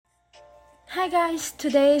Hi guys,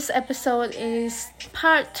 today's episode is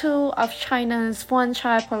part 2 of China's one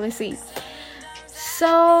child policy.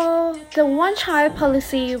 So, the one child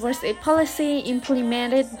policy was a policy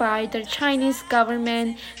implemented by the Chinese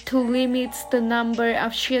government to limit the number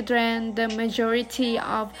of children the majority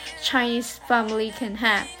of Chinese families can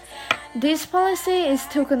have. This policy is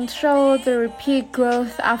to control the rapid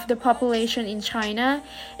growth of the population in China.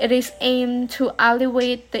 It is aimed to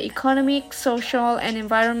alleviate the economic, social, and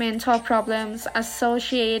environmental problems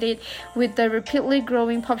associated with the rapidly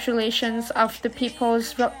growing populations of the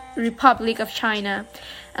People's Republic of China.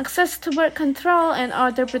 Access to birth control and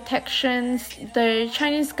other protections, the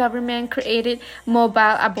Chinese government created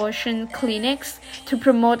mobile abortion clinics to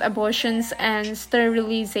promote abortions and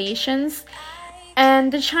sterilizations.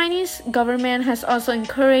 And the Chinese government has also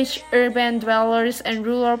encouraged urban dwellers and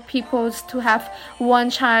rural peoples to have one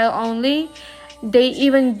child only. They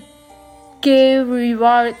even gave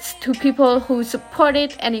rewards to people who support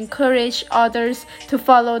it and encourage others to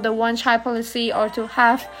follow the one child policy or to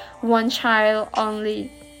have one child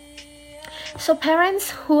only. So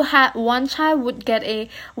parents who had one child would get a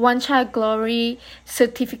one child glory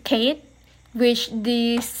certificate, which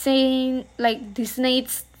designates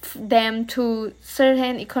them to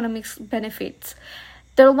certain economic benefits.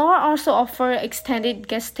 The law also offers extended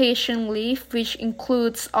gestation leave, which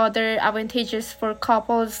includes other advantages for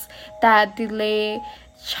couples that delay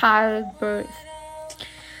childbirth.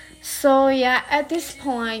 So at this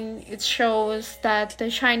point, it shows that the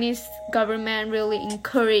Chinese government really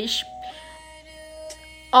encouraged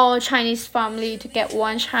all Chinese family to get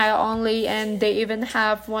one child only, and they even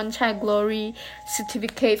have one child glory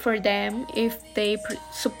certificate for them if they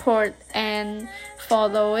support and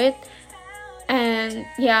follow it. And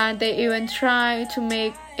they even try to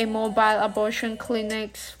make a mobile abortion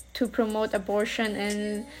clinics to promote abortion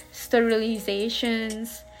and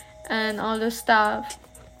sterilizations and all the stuff.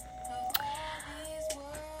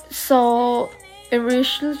 So it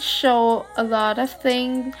really show a lot of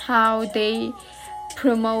things how they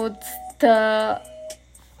promote the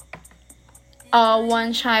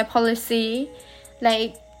one child policy.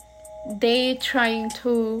 Like they trying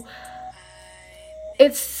to,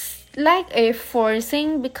 it's like a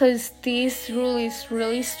forcing because this rule is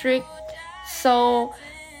really strict, so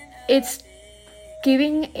it's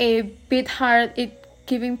giving a bit hard, it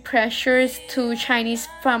giving pressures to Chinese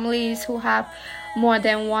families who have more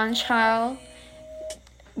than one child,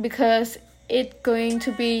 because it's going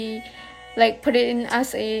to be like put it in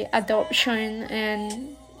as a adoption,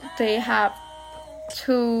 and they have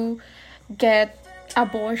to get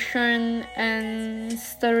abortion and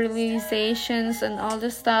sterilizations and all the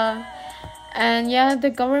stuff. And the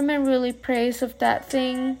government really prays of that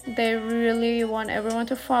thing. They really want everyone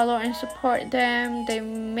to follow and support them. They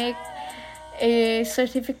make a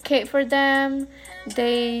certificate for them.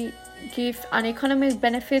 They give uneconomic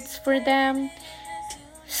benefits for them.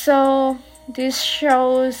 So this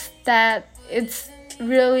shows that it's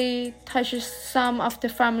really touches some of the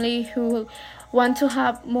family who want to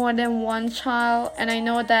have more than one child, and I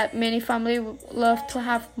know that many families would love to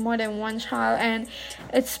have more than one child, and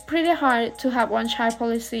it's pretty hard to have one child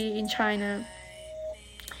policy in China.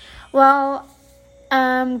 Well,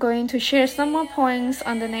 I'm going to share some more points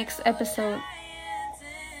on the next episode.